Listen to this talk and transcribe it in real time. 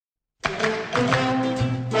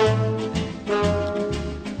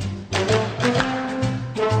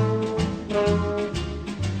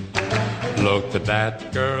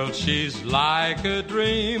that girl, she's like a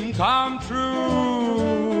dream come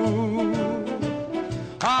true.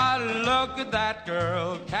 Ah, look at that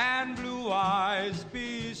girl, can blue eyes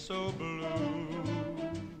be so blue?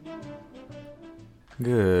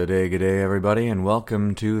 Good day, everybody, and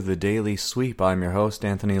welcome to the Daily Sweep. I'm your host,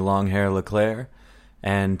 Anthony Longhair Leclerc,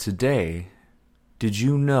 and today, did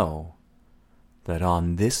you know that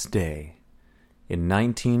on this day, in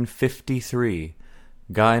 1953,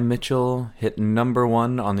 Guy Mitchell hit number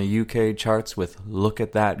one on the UK charts with Look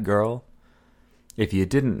at That Girl? If you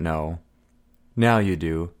didn't know, now you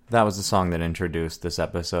do. That was the song that introduced this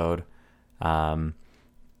episode. And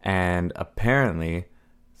apparently,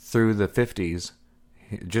 through the 50s,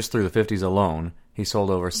 just through the 50s alone, he sold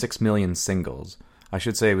over 6 million singles. I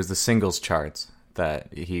should say it was the singles charts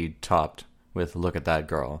that he topped with Look at That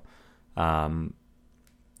Girl. And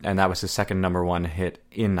that was his second number one hit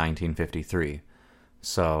in 1953.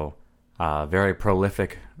 So, very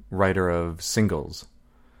prolific writer of singles.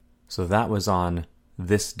 So that was on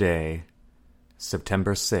this day,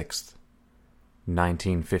 September 6th,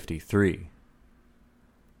 1953.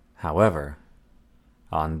 However,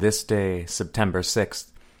 on this day, September 6th,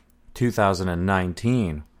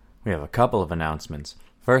 2019, we have a couple of announcements.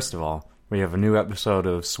 First of all, we have a new episode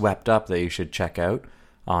of Swept Up that you should check out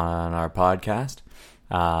on our podcast,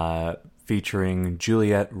 featuring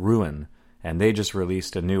Juliette Ruin. And they just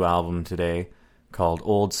released a new album today called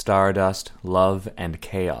Old Stardust, Love and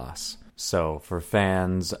Chaos. So for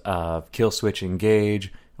fans of Killswitch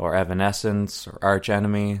Engage or Evanescence or Arch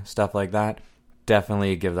Enemy, stuff like that,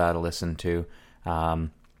 definitely give that a listen to.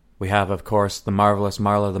 We have, of course, the marvelous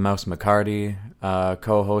Marla the Mouse McCarty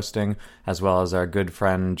co-hosting, as well as our good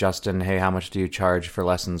friend Justin, Hey, How Much Do You Charge for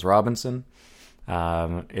Lessons Robinson?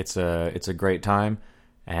 It's a great time,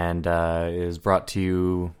 and it is brought to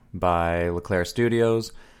you by Leclerc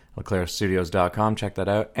Studios, leclercstudios.com, check that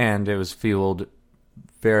out. And it was fueled,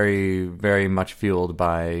 very, very much fueled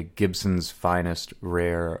by Gibson's finest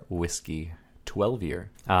rare whiskey,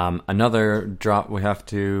 12-year. Another drop we have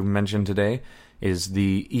to mention today is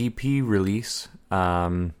the EP release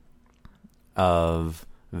of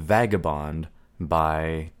Vagabond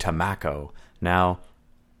by Tamako. Now,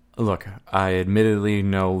 look, I admittedly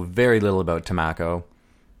know very little about Tamako.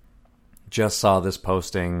 Just saw this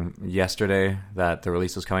posting yesterday that the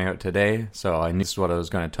release was coming out today, so I knew this is what I was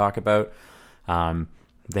going to talk about.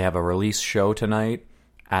 They have a release show tonight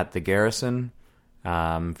at the Garrison.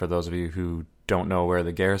 For those of you who don't know where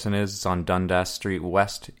the Garrison is, it's on Dundas Street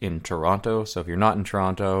West in Toronto. So if you're not in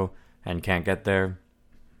Toronto and can't get there,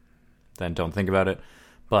 then don't think about it.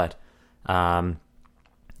 But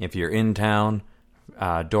if you're in town,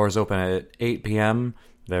 doors open at 8 p.m.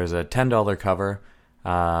 There's a $10 cover.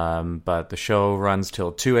 But the show runs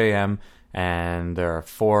till 2 a.m. and there are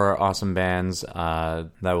 4 awesome bands that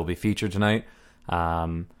will be featured tonight.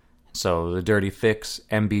 So the Dirty Fix,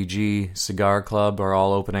 MBG, Cigar Club are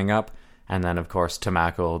all opening up, and then of course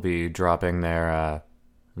Tamako will be dropping their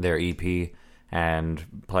EP and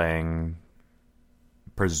playing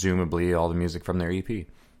presumably all the music from their EP.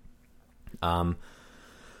 I'll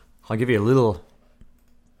give you a little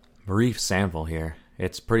brief sample here.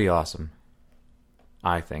 It's pretty awesome,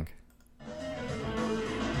 I think.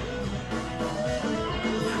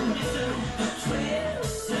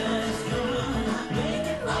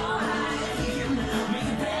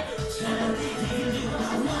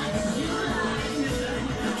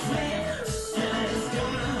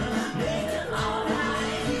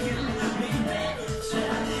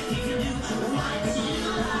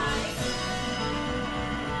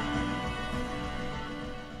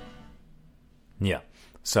 Yeah.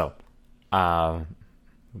 So,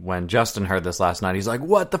 when Justin heard this last night, he's like,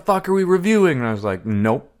 what the fuck are we reviewing? And I was like,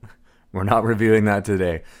 nope, we're not reviewing that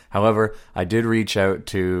today. However, I did reach out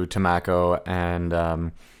to Tamako,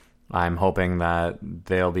 and I'm hoping that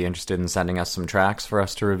they'll be interested in sending us some tracks for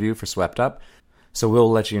us to review for Swept Up. So we'll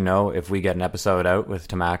let you know if we get an episode out with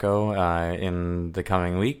Tamako in the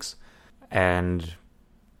coming weeks. And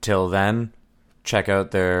till then, check out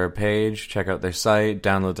their page, check out their site,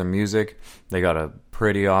 download their music. They got a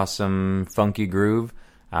pretty awesome, funky groove.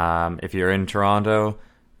 If you're in Toronto,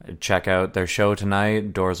 check out their show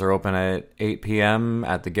tonight. Doors are open at 8 p.m.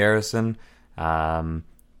 at the Garrison.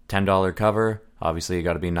 $10 cover. Obviously, you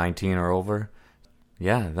got to be 19 or over.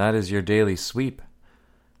 Yeah, that is your daily sweep.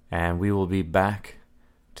 And we will be back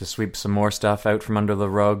to sweep some more stuff out from under the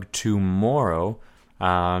rug tomorrow.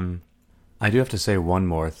 I do have to say one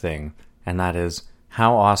more thing, and that is,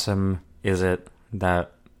 how awesome is it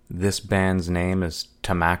that this band's name is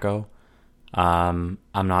Tamako? I'm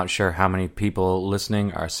not sure how many people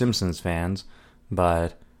listening are Simpsons fans,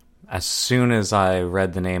 but as soon as I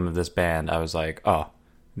read the name of this band, I was like, oh,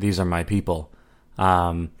 these are my people.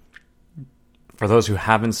 For those who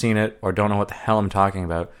haven't seen it or don't know what the hell I'm talking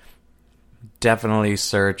about, definitely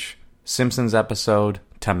search Simpsons episode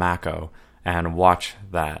Tamako and watch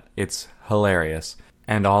that. It's hilarious.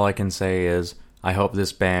 And all I can say is, I hope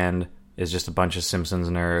this band is just a bunch of Simpsons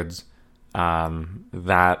nerds.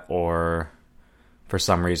 That, or for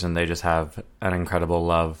some reason they just have an incredible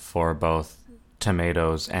love for both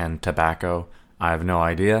tomatoes and tobacco. I have no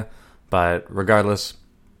idea. But regardless,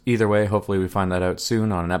 either way, hopefully we find that out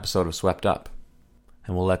soon on an episode of Swept Up.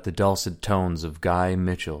 And we'll let the dulcet tones of Guy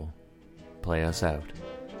Mitchell play us out.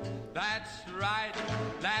 That's right,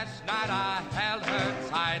 last night I held her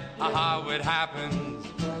tight. How it happens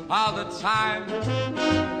all the time.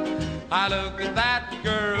 I look at that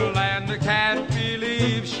girl